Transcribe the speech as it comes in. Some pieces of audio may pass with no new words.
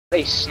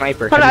a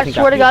sniper. Hunter, I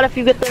swear to God, if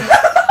you get this.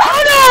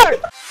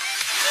 Hunter!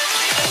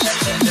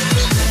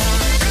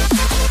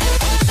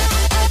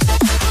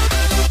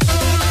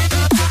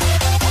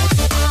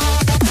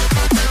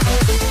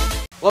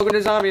 Welcome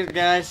to Zombies,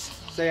 guys.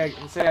 Say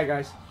hi,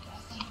 guys.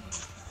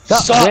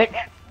 Sup, Rick?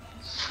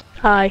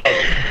 Hi.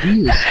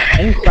 Jesus, I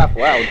didn't clap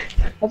loud.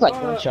 That's like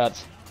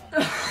gunshots.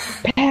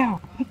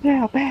 Pow!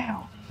 Pow!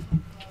 Pow!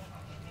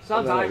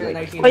 Sometime in the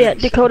 1980s. Oh yeah,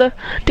 Dakota.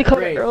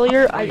 Great.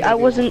 Earlier, I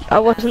wasn't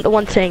the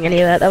one saying any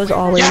of that. That was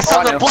all Yes,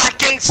 Aidan. I'm the black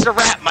gangster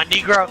rap, my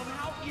negro.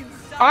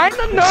 I'm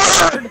the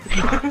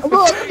nerd!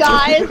 Look,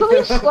 guys, let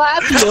me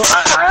slap you.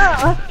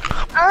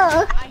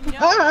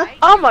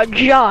 I'm a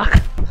jock.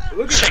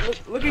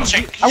 Look at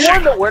you. I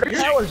wanna know where the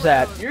tower's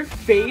at. Your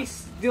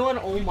face, Dylan.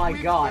 Oh my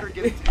God.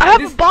 I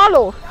have a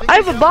bottle. I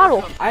have a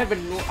bottle. I have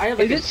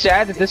like Is it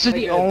sad that this is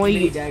the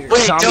only dagger.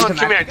 Wait, zombies Dylan, I'm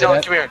come here. actually Dylan,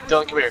 good come here.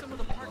 Dylan, come here.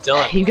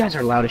 Dylan. You guys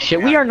are loud as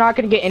shit. We are not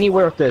gonna get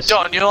anywhere with this.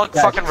 Dylan, you look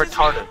Guys. fucking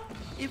retarded.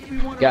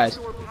 Guys.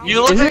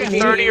 You look Is like it a me?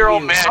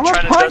 30-year-old man I'm trying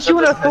gonna to punch you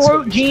in the dress up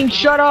throat, Gene,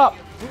 shut up!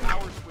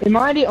 Am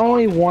I the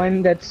only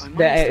one that's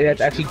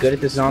actually good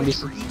at this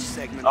zombies? Oh,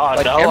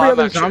 Like no, every I'm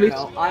other actually... zombie?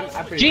 No,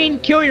 I'm pretty Gene,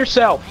 good. kill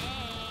yourself!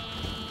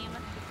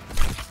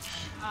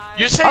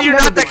 You say I'm you're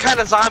never not that doing kind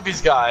of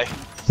zombies guy.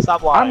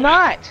 Stop lying. I'm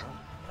not!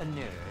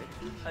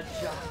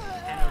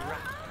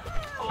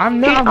 I'm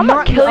Dude, not. I'm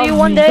gonna kill you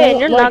one day, and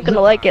you're not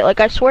gonna like it. Like,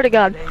 I swear to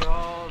God.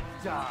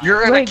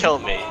 You're gonna Like- kill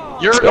me.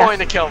 You're going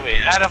to kill me.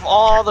 Out of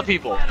all the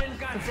people.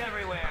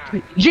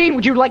 Gene,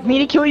 would you like me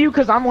to kill you?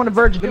 Cause I'm on the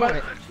verge of doing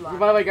it.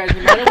 By the way, guys,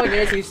 no matter what it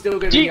is, he's still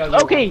gonna be Gene,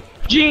 okay,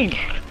 Gene,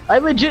 I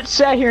legit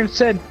sat here and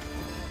said,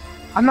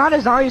 I'm not a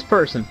zombies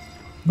person.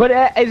 But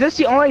is this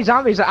the only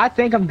zombies that I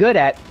think I'm good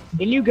at?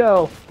 And you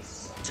go,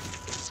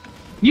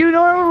 you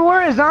know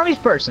we're a zombies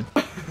person.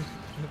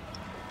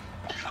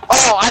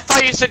 Oh, I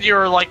thought you said you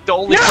were like the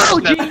only No,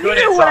 person that's Gene, you good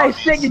knew at what I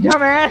zombies. said, you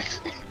dumbass.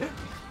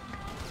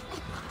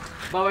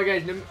 By the way,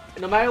 guys,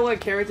 no matter what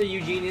character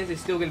Eugene is,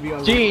 it's still gonna be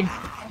ugly. Gene,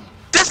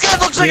 This guy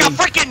looks like a Gene.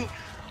 freaking...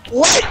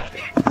 What?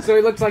 So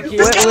he looks like he.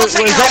 This guy looks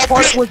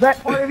like was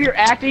that part of your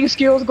acting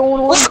skills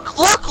going on?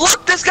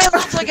 Look! This guy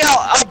looks like a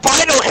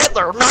albino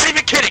Hitler. I'm not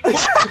even kidding.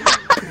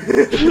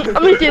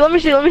 Let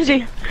me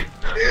see.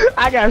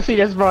 I gotta see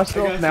this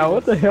myself now.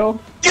 What the hell?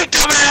 You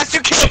dumbass!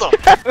 You killed him.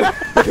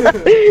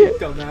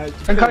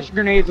 Dumbass. Concussion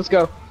grenades. Let's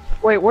go.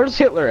 Wait, where's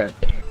Hitler at?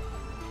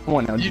 Come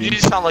on now, You Gene.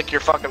 just sound like you're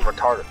fucking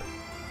retarded.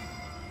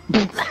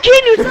 Gene,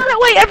 you sound that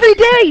way every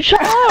day. Shut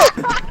up.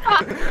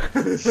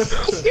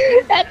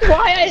 That's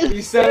why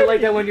You sounded like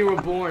that when you were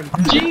born.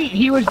 Gene,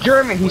 he was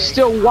German. He's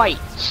still white.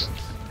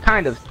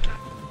 Kind of.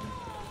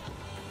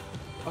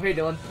 Okay,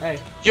 Dylan. Hey.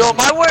 Yo, am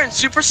I wearing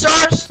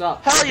superstars?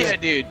 Stop. Hell yeah,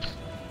 dude.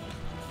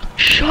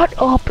 Shut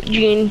up,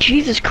 Gene.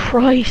 Jesus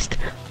Christ.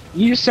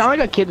 You sound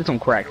like a kid that's on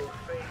crack.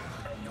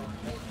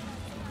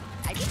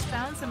 I just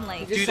found some like.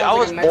 He just Dude, sounds I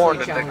was like a mentally born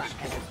to challenged.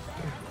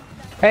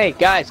 Hey,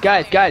 guys.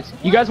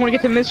 You guys want to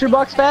get to mystery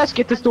box fast?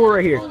 Get this door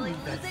right here.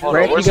 Hold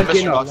Right, on, where's you the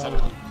guys mystery getting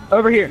box?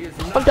 Over here.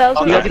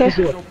 1,000. You gotta get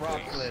Okay. this door.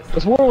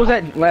 This where was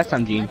that last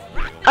time, Gene?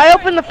 I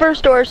opened the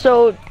first door,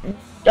 so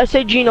I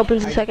say Gene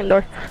opens the second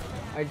door.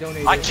 I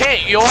donated. I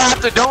can't. You'll have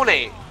to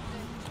donate.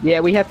 Yeah,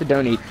 we have to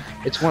donate.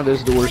 It's one of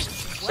those doors,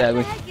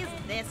 sadly.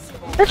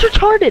 That's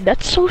retarded.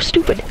 That's so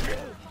stupid.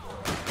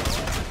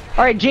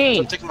 Alright,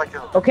 Gene. Take my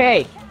gun.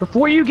 Okay,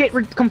 before you get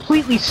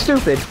completely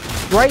stupid,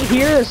 right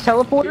here, this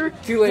teleporter.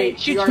 Too late.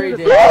 Shoot You already you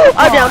did. in the- Woo!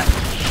 I'm down.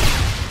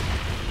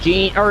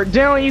 Gene, or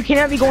Dylan, you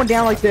can't be going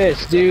down like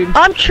this, dude.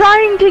 I'm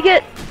trying to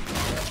get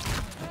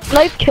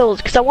knife kills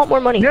because I want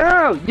more money.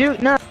 No,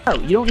 dude, no.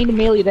 You don't need to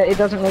melee that. It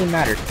doesn't really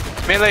matter.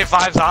 Melee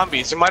 5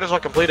 zombies. You might as well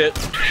complete it.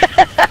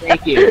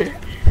 Thank you.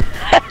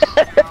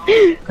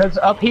 Because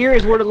up here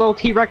is where the little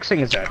T-Rex thing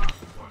is at.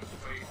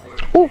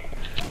 Ooh.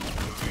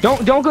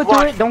 Don't go through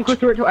What? it. Don't go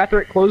through it until after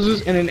it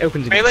closes and then it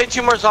opens again. Melee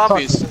 2 more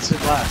zombies since it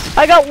lasts.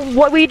 I got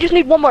what? We just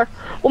need one more.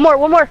 One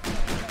more.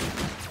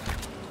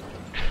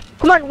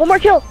 Come on, one more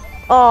kill.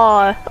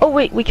 Oh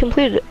wait, we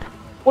completed it.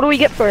 What do we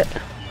get for it?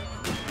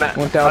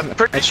 1,000. I'm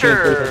pretty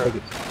sure.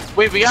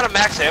 Wait, we got a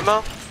max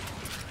ammo?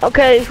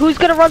 Okay, who's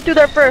gonna run through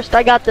there first?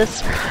 I got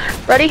this.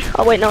 Ready?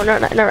 Oh wait, no, I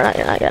got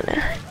it.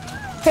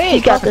 Hey,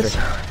 You got this.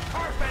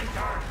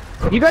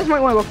 You guys might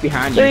want to look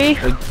behind Three.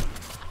 you. Like,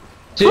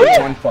 2, Woo!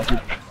 1, fuck it.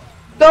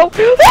 Go.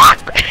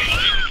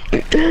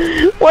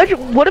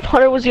 What if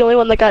Hunter was the only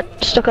one that got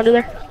stuck under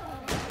there?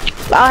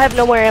 I have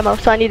no more ammo,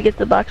 so I need to get to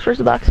the box. Where's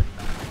the box?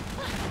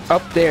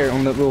 Up there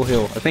on the little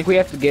hill. I think we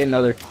have to get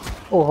another.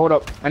 Oh, hold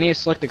up. I need to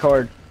select the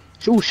card.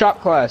 Ooh,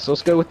 shop class.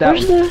 Let's go with that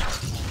Where's one.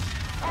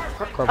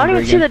 the? I don't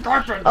even see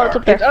the. Oh, it's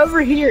up It's there.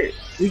 over here.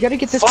 We gotta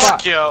get this Fuck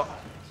box. yo.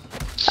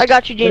 I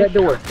got you, Gene. That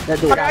door. That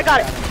door. Hunter, I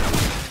got it.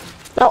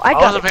 No, I I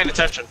got wasn't it. paying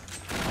attention.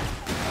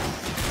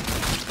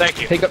 Thank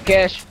you. Pick up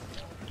cash.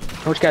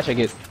 How much cash I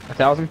get?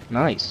 1,000?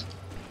 Nice.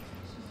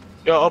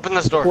 Yo, open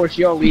this Of door. course,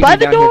 y'all leave By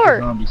me the down here for door.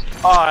 zombies.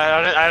 Oh,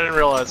 I didn't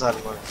realize that.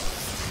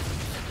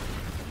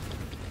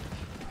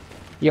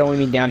 Y'all leave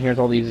me down here with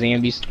all these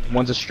zombies.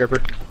 One's a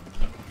stripper.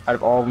 Out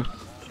of all of them.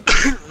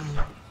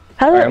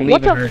 How Alright, I'm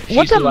what's leaving her. a She's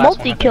what's a the last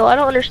one, I multi-kill? I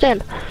don't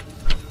understand.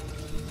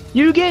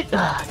 You get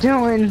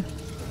Dylan.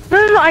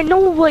 No, I know,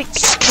 like,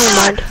 never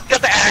mind.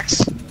 Got the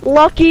axe.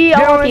 Lucky,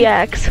 I want the Dylan.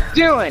 axe.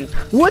 Dylan,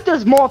 what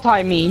does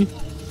multi mean?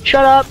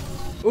 Shut up.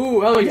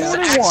 Ooh, hell Does yeah. the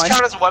axe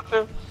count as a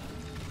weapon?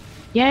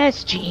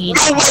 Yes, Gene.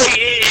 No way,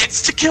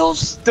 it's the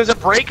kills. Does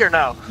it break or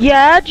no?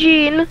 Yeah,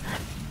 Gene.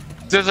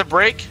 Does it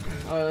break?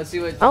 Let's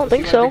see what. I don't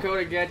think let's see what so.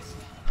 Dakota gets.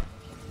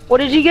 What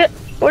did he get?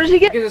 What does he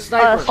get? He gets a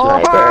sniper.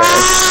 Sniper.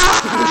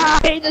 I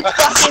hate this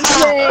fucking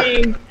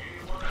thing.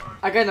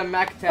 I got a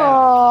Mac tab.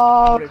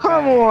 Oh, Put it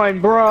come back.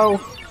 on,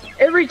 bro.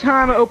 Every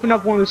time I open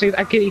up one of those things,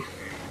 I get a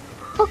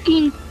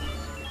fucking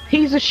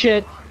piece of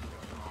shit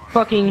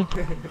fucking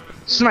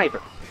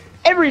sniper.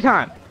 Every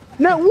time.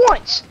 Not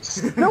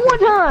once. Not one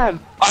time.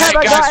 Have I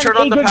Alright, guys, gotten turn a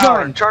on the good power.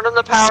 gun. Turn on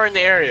the power in the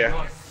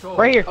area.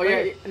 Right here. Oh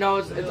yeah, no,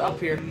 it's up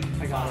here.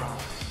 I got it.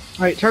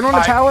 Alright, turn on the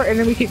Alright. power and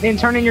then we can then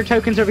turn in your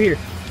tokens over here.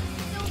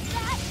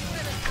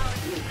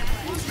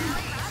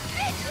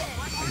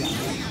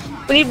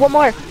 We need one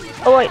more.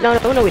 Oh wait, no,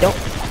 we don't.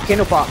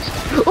 Candle pops.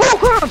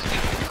 Oh,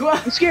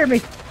 clowns! You scared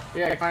me.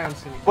 Yeah,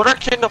 clowns. What are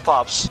Kindle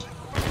Pops?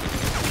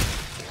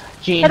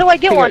 Gene, How do I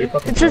get figure out one? your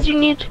fucking It says you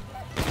need.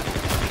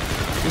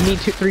 You need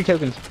 3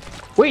 tokens.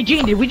 Wait,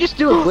 Gene, did we just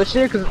do a glitch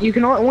there? Because you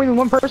can only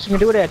one person can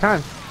do it at a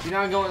time. You're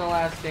not going to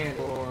last stand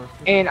or.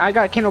 And I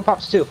got Kindle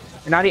Pops too.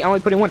 And I only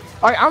put in 1.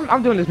 Alright,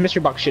 I'm doing this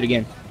mystery box shit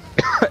again.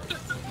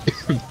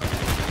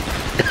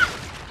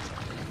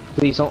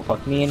 Please don't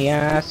fuck me in the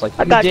ass like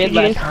I you got did you,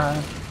 last Gene.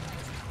 time.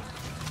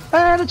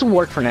 That's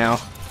work for now.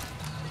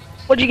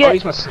 What'd you Oh, get?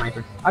 he's my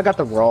sniper. I got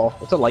the raw.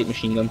 It's a light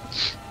machine gun.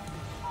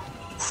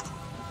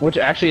 Which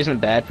actually isn't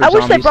bad for I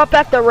zombies. wish they brought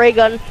back the ray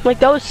gun. Like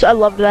that was, I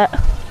loved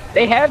that.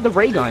 They have the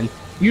ray gun.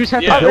 You just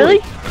have Yeah. to Oh build really?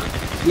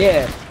 it.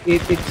 Yeah,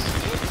 it's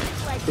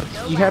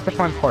you have to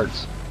find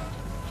parts.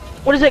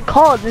 What is it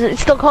called? Is it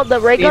still called the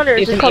ray gun, or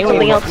is It's it an called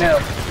something alien else? No,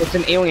 it's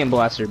an alien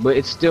blaster, but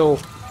it's still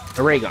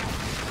a ray gun.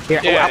 Here,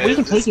 Yeah, we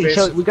can it's take it.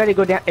 basic. We gotta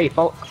go down. Hey,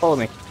 follow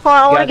me.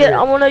 Hold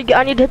on, I Yeah,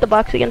 I need to hit the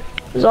box again.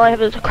 Cause all I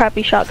have is a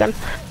crappy shotgun.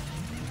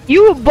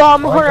 You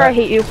bum, Oh, I Hunter, got- I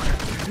hate you.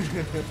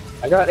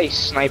 I got a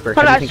sniper.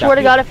 Hunter, I swear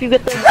to God, if you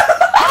get the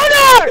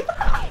Hunter!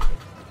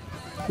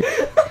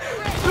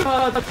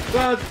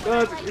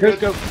 No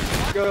scope.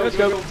 No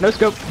scope. No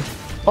scope.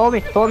 Follow me.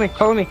 Follow me.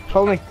 Follow me.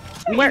 Follow me.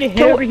 We Where? need to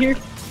To head over here.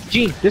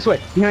 Gene, this way.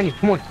 Behind you.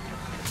 Come on.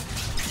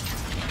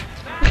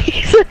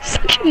 He's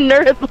such a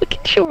nerd. Look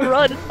at you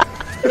run.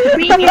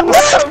 Leave me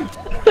alone.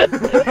 He's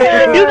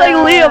like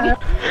Liam.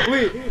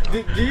 Wait,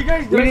 do you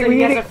guys We need- know we that he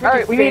need has a to-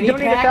 alright, freaking we need to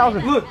fanny donate pack?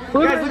 1,000. Look,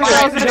 Look guys, at look this.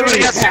 at Alright, this. anybody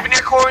got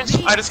souvenir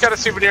coins? I just got a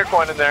souvenir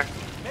coin in there.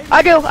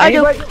 I do.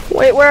 Anybody?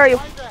 Wait, where are you?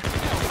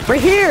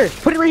 Right here.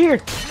 Put it right here.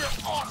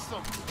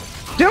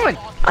 Dylan.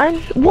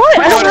 What?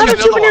 I don't Oh, have a another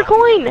souvenir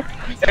one. coin.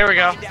 There we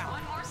go.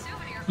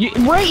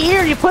 Right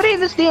here. You put it in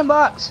this damn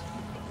box.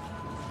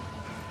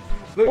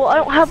 Well, I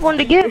don't have one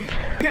to give.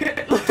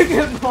 Look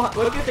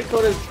at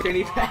Dakota's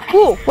fanny pack.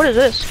 Ooh, what is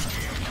this?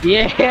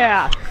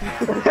 Yeah.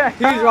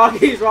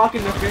 He's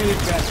rocking the fanny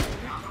pack.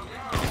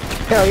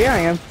 Hell yeah, I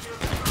am.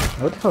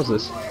 What the hell's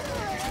this?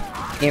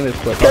 Ammo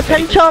clip. Kill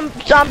 10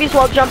 zombies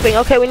while jumping.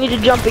 Okay, we need to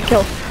jump and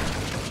kill.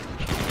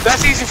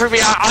 That's easy for me.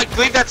 I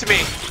leave that to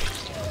me.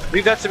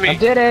 Leave that to I me.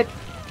 did it.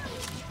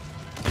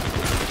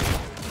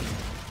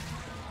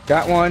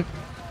 Got one.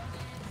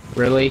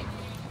 Really?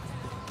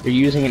 You're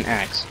using an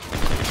axe.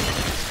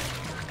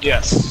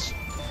 Yes.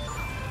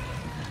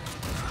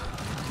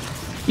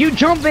 You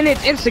jump in,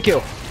 it's insta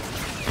kill.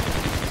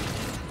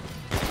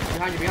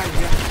 Behind you.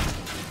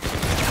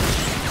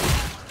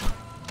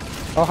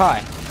 Oh hi.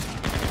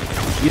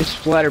 You just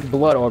splattered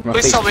blood all over my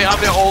Please face. tell me I'm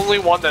the only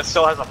one that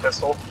still has a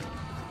pistol.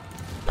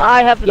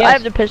 I have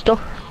Yes. the pistol.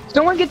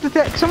 Someone get the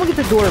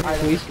door,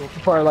 please,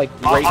 before I like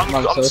rape I'm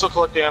myself. still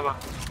collecting ammo.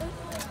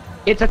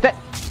 It's a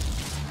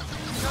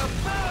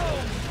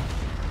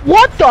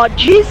What the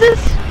Jesus?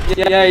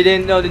 Yeah, you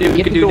didn't know that you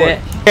Get could the do door.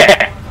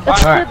 that. That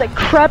scared the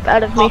crap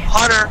out of me.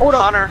 Hunter, Hold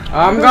up. Hunter.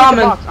 I'm gonna hit the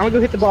coming. box. I'm gonna go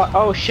hit the box.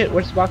 Oh shit,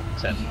 where's the box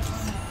at?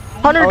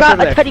 Hunter Oh, it's got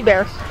over a there. teddy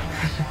bear.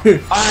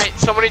 Alright,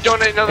 somebody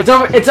donate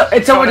another.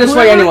 It's over this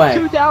way anyway.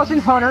 2,000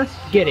 Hunter,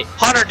 get it.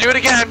 Hunter, do it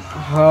again.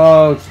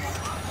 Oh.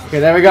 Okay,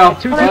 there we go.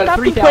 2,000, Hunter, stop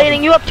 3,000.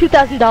 complaining. You have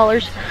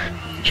 $2,000.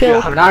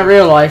 Chill. Not in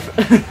real life.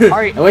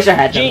 Alright, I wish I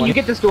had that Gene, one. you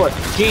get this door.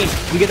 Gene,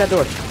 you get that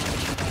door.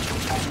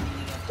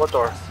 What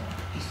door?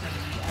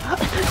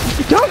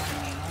 Don't!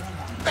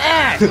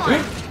 Ass!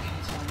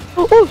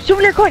 Oh,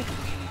 souvenir coin.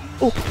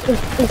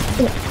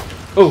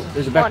 Oh,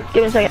 there's a Come on, back.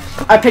 give me a second.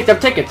 I picked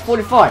up tickets.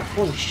 45.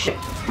 Holy shit.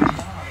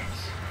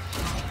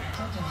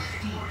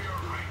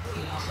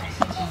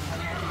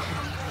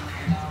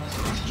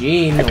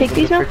 Gene, I take open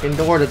these the now? freaking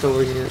door that's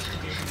over here.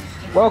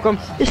 Welcome.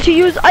 Is to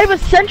use. I have a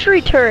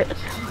sentry turret.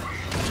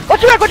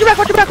 Watch your back. Watch your back.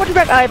 Watch your back. Watch your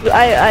back.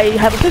 I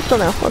have a pistol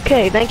now.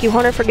 Okay, thank you,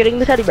 Hunter, for getting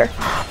the teddy bear.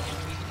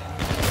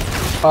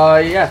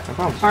 Yeah, no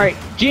problem. Alright,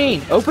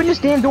 Gene, open this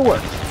damn door.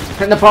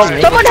 No problem.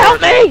 Someone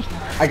help me!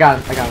 I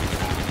got him.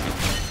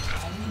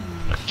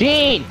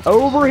 Gene,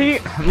 over here.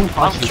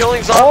 I'm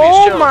killing zombies.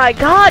 Oh too. my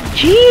God,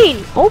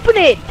 Gene, open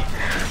it.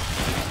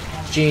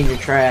 Gene, you're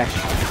trash.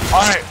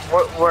 Alright,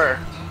 where?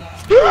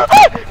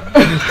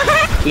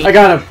 I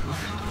got him.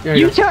 There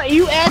you go.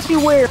 You asked me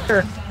where.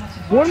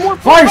 One more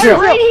Fire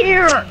shield. right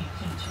here.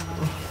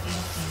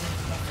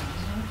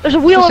 There's a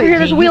wheel over here.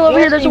 There's a wheel over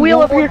here. There's a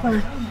wheel over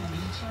here.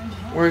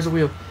 Where's the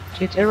wheel?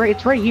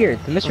 It's right here.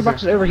 The mystery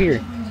box is over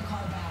here.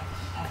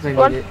 Come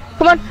on.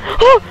 Come on.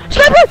 Oh,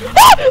 sniper!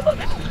 Ah!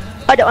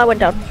 I went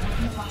down.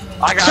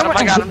 I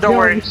got him, don't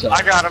worry.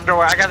 I got him, don't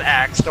worry. I got an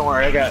axe, don't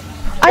worry, I got.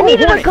 I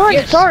needed a gun,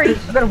 yes. Sorry.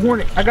 I got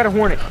a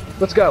hornet.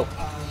 Let's go.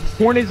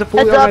 Hornet is a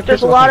fully Heads up,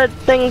 there's a lot of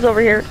things over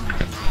here.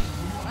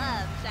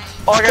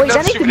 Oh, I got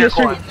no souvenir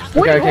coin.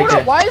 Wait, hold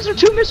up. Why is there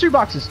 2 mystery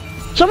boxes?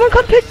 Someone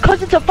come pick,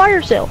 cause it's a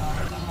fire sale.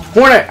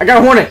 Hornet! I got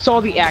a hornet!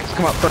 Saw the axe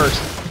come up first.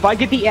 If I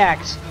get the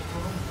axe.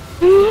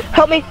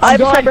 Help me, I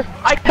have a sniper.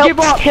 I give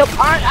up. Help.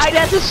 I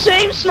got the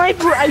same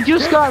sniper I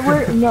just got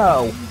rid.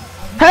 No.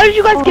 How did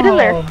you guys get in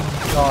there? Oh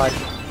my god.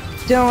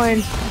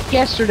 Dylan,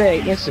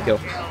 yesterday. Ago.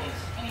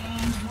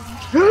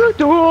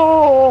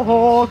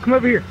 Oh, come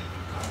over here.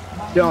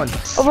 Dylan.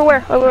 Over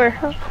where? Over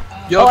where?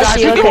 Yo, guys,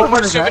 we get one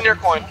more souvenir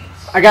coin.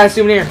 I got a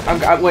souvenir.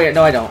 Wait,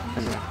 no, I don't.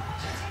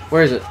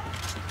 Where is it?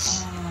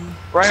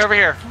 Right over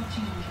here.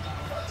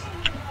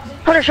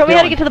 Hunter, show me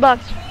how to get to the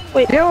box.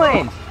 Wait.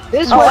 Dylan,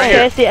 this way.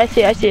 way. I see it. I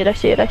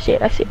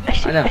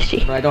know,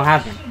 but I don't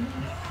have them.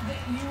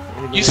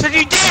 You said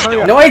you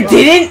did! No, I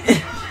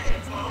didn't!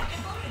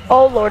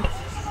 Oh, Lord.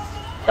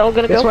 So we're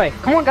gonna go? This way.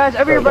 Come on, guys,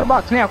 over here by the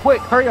box. Now,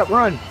 quick, hurry up,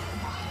 run.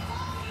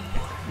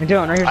 And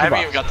Dylan, right here's the box. I haven't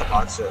even got the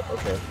box yet,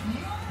 okay.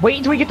 Wait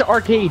until we get to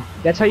arcade.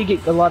 That's how you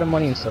get a lot of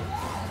money and stuff.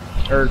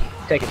 Or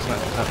tickets, not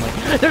money.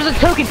 There's a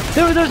token!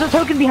 There's a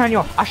token behind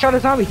y'all. I shot a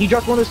zombie. He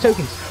dropped one of those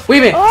tokens. Wait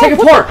a minute, oh, take a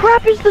what port! The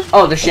crap is this?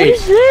 Oh, the shade. What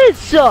is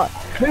this?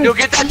 You'll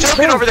get that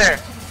token over there.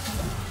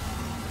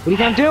 What do you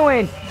think I'm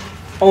doing?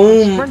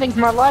 Oh. Sprinting for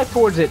my life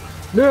towards it.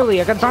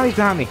 Literally, I got zombies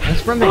behind me. I'm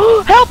sprinting.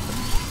 Help!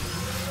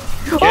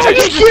 Oh, are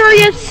you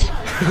serious?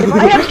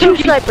 I have 2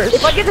 snipers.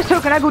 If I get this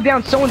token, I go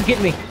down. Someone's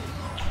getting me.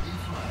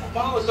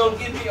 Don't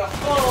give me a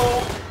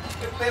phone.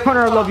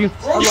 Hunter, I love you.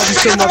 I love you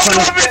so much,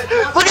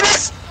 Hunter. Look at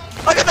this!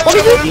 I got the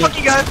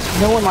motherfucking gun!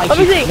 No one likes Let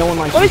you. me see. No one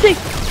likes Let me see.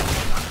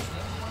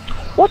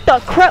 What the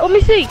crap? Let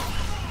me see.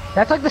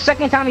 That's like the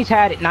 2nd time he's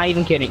had it. Not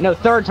even kidding. No,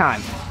 3rd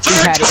time.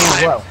 He's had it in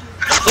a row.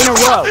 In a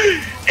row.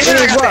 In a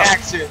row.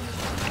 Accident.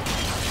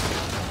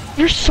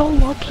 You're so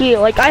lucky.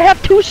 Like, I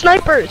have 2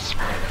 snipers.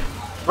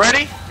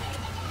 Ready?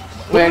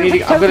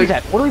 Wait, I'm gonna...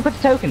 Where do we put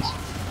the tokens?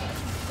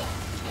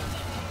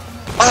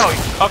 Oh,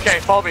 okay.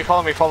 Follow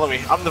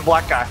me. I'm the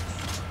black guy.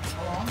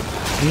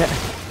 No,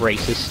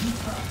 racist.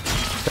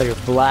 So you're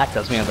black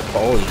doesn't mean I'm the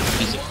follow you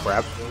piece of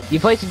crap. You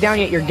place it down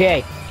yet you're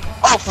gay.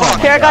 Oh fuck!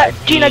 Here, I got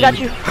Gene. I got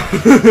you.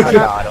 I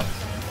got him.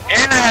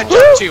 And I had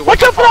you too.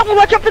 Watch out for that one.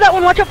 Watch out for that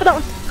one. Watch out for that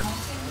one.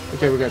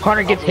 Okay, we're good.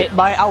 Hunter gets hit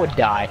by it, I would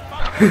die.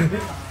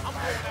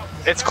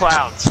 It's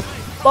clowns.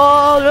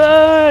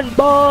 Ballin'.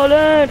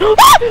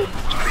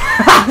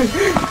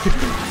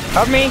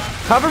 Cover me!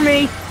 Cover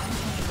me!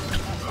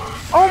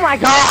 Oh my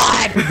god!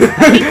 I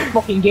hate this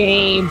fucking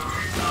game!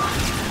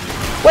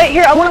 Wait,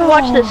 here, I want to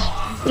watch this.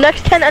 The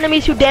next 10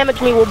 enemies who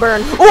damage me will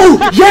burn. Oh,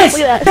 yes!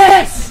 Look at that.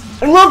 Yes!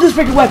 I love this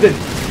freaking weapon!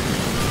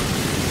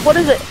 What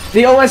is it?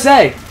 The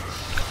OSA!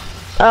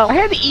 Oh. I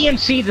had the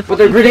EMC, the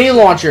with a grenade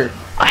launcher.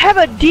 I have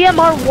a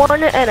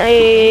DMR-1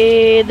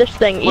 and this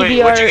thing, Wait,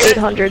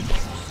 EBR-800.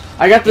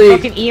 I got the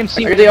fucking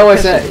EMC. I got the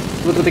OSA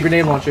with the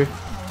grenade launcher.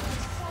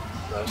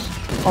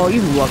 Oh,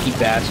 you lucky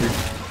bastard.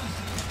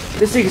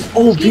 This thing is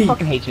OP. He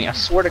fucking hates me, I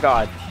swear to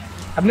God.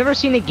 I've never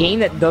seen a game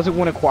that doesn't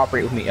want to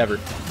cooperate with me, ever.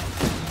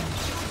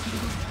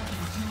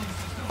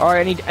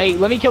 Alright, hey,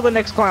 let me kill the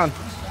next clown.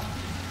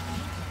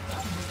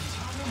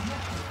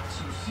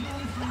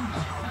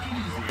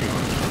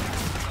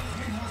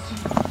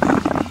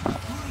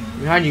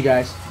 Behind you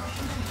guys.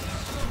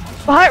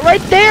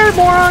 Right there,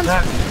 moron!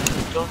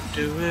 Don't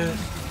do it.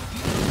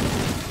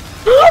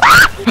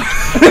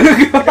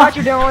 I got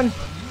you, Dylan.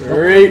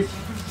 Great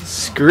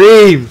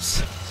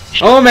screams.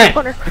 Oh man.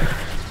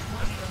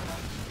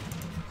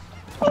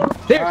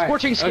 There's Right,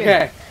 scorching skin.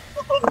 okay.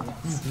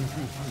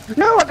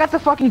 No, I got the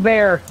fucking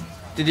bear.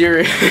 Did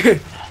you?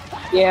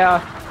 Yeah.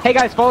 Hey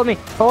guys, follow me.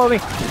 Follow me.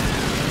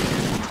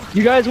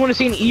 You guys want to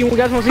see you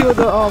guys want to see what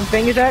the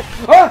thing is at?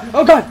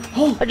 Oh god.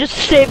 Oh. I just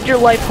saved your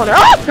life, Hunter.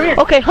 Ah! Come here.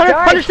 Okay, Hunter,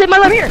 Guys, Hunter, save my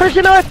life. Hunter,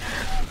 save my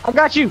life. I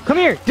got you. Come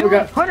here.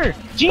 Dylan, Hunter.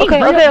 Gene.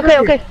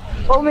 Okay.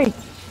 Follow me.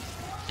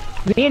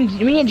 Me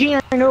and Gene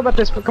I know about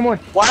this, but come on.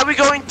 Why are we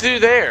going through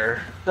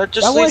there? That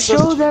just I want to leads us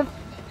show them.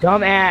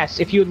 Dumbass.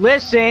 If you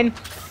listen.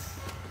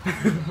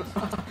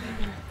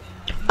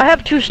 I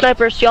have 2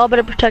 snipers, so y'all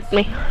better protect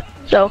me.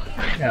 So.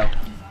 No.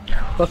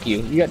 Fuck you.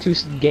 You got 2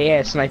 gay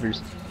ass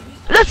snipers.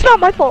 That's not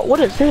my fault. What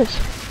is this?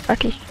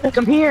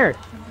 Come here.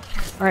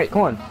 All right,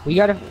 come on. We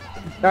gotta. All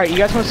right, you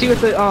guys want to see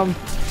what the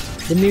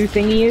new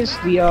thingy is?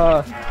 The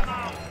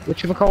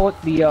whatchamacallit?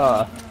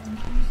 The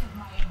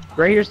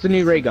right here's the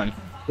new ray gun,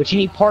 but you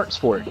need parts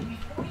for it.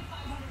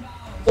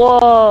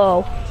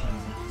 Whoa.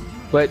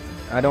 But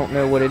I don't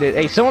know what it is.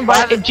 Hey, someone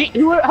buy it.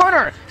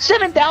 Hunter,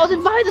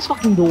 7,000. Buy this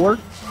fucking door.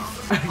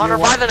 Hunter,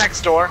 buy the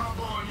next door.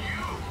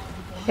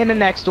 And the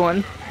next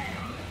one.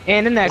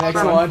 And the next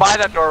one. Buy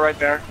that door right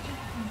there.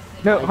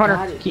 No, Hunter,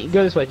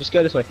 go this way. Just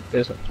go this way. Go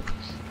this way.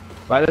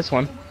 Buy this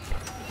one.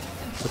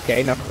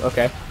 Okay, no,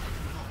 okay.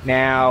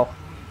 Now,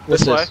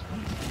 what's This way. this?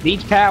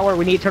 Needs power.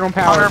 We need to turn on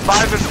power. Hunter,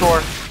 buy this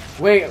door.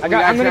 Wait, I'm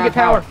gonna get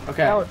power.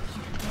 Okay. Power.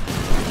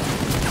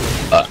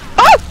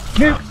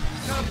 Nuke.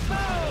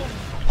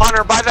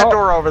 Hunter, buy that Oh.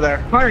 door over there.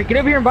 Hunter, get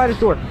over here and buy this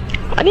door.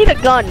 I need a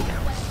gun. I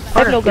have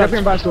Hunter, no get over guns. here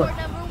and buy this door.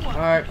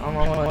 Alright, I'm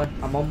on my way.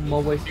 I'm on my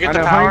way. You get I the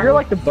know, power. Hunter, you're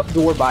like the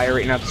door buyer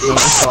right now. I'm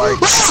sorry.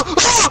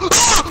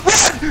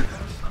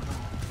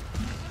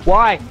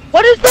 Why?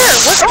 What is there?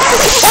 What?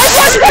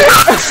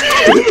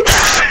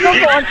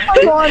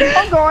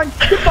 I'm gone.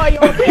 Goodbye,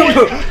 y'all.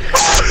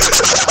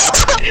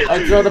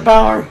 I throw the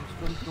power.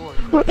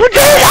 We're doing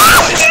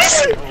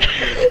it!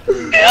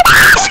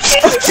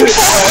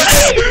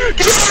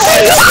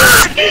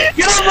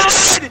 Get on the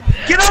ride!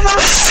 Get on the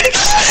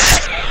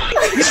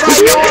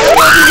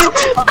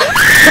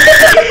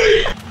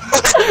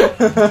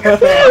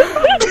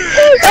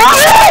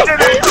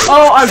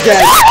Oh, I'm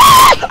dead.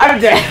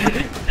 I'm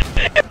dead.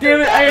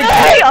 Damn it, I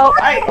had no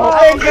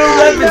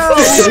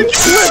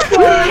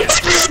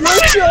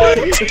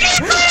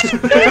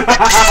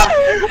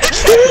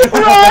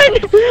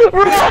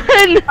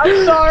Run!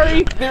 I'm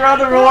sorry. They're on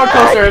the roller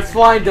coaster. It's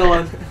flying,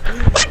 Dylan.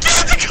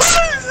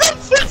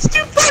 That's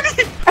too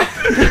funny!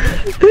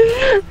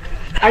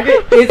 I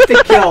get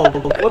insta kill.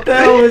 What the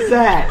hell is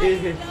that?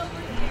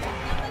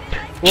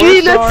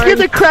 Gee, that scared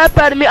the crap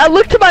out of me. I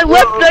looked to my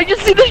left and I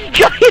just see this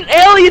giant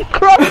alien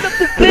crawling up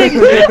the thing.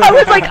 I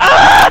was like,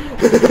 ah!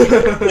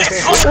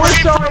 We're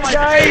sorry,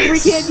 guys. We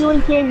can't do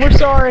anything. We're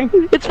sorry.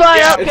 It's fine.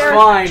 I don't It's care.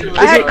 fine.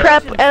 I had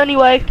crap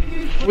anyway.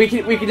 We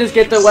can just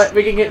get the what?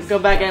 We can go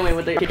back anyway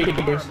with the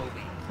games.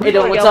 Hey,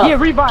 Dylan, what's up? Yeah,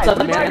 revive. What's up,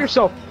 Revive man?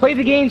 yourself. Play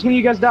the games when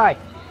you guys die.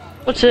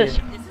 What's this?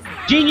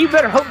 Gene, you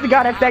better hope to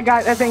God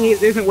that thing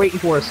isn't waiting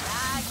for us.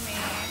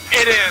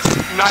 It is.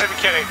 I'm not even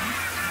kidding.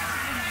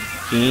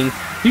 Gene,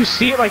 you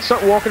see it like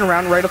start walking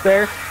around right up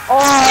there? Oh,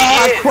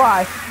 I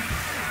cry.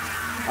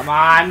 Come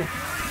on.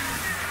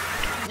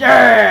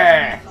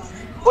 Yeah.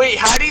 Wait,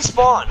 how do you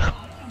spawn?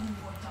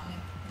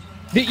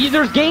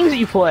 There's games that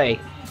you play,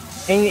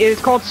 and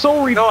it's called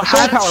Soul No, Soul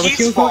how Power. does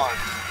he spawn?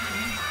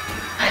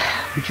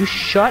 Would you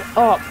shut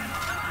up?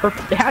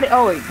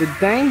 Oh wait, the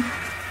thing?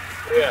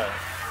 Yeah.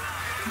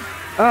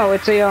 Oh,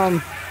 it's a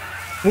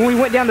when we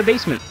went down the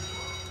basement.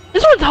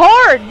 This one's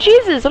hard.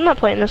 Jesus, I'm not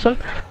playing this one.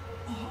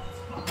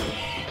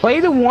 Play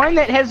the one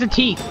that has the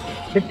teeth.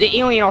 The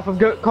alien off of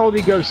Call of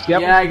the Ghost.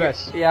 That Yeah, one's the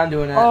best. yeah, I'm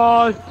doing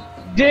that.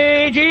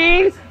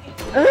 Gene?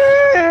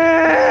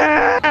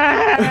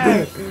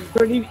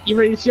 You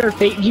ready to see our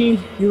fate,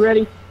 Gene? You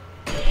ready?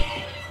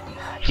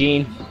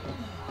 Gene.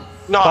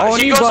 No,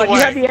 Following he you, goes bud. away.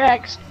 You have the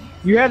axe.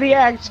 You have the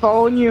axe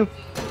following you.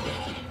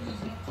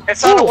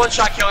 It's not a Ooh.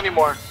 one-shot kill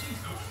anymore.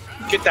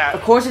 Get that.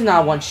 Of course it's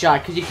not one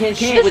shot, because you can't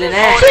shoot This with is an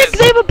axe. sick.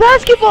 They have a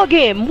basketball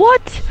game.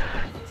 What?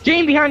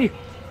 Gene, behind you.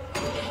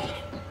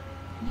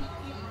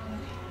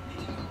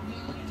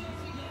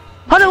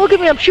 Hunter, look at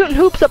me. I'm shooting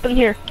hoops up in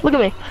here. Look at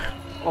me.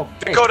 Oh,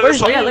 hey. Go to Where's-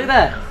 this one. yeah, look at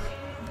that.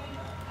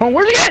 Oh,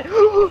 where's he at?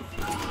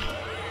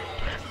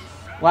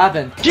 What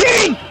happened?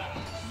 Gene!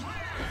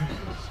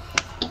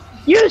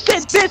 You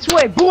said this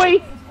way,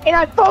 boy, and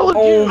I followed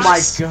you. Oh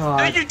my No,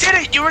 god. you did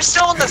it. You were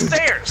still on the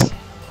stairs.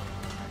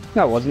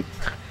 No, it wasn't.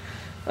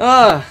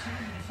 Well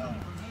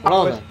I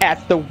was then.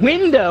 at the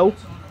window.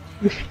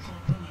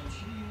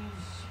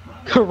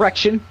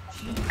 Correction.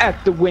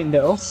 At the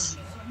window.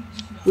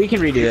 We can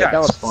redo that. That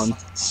was fun.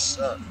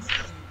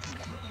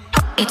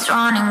 It's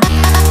running.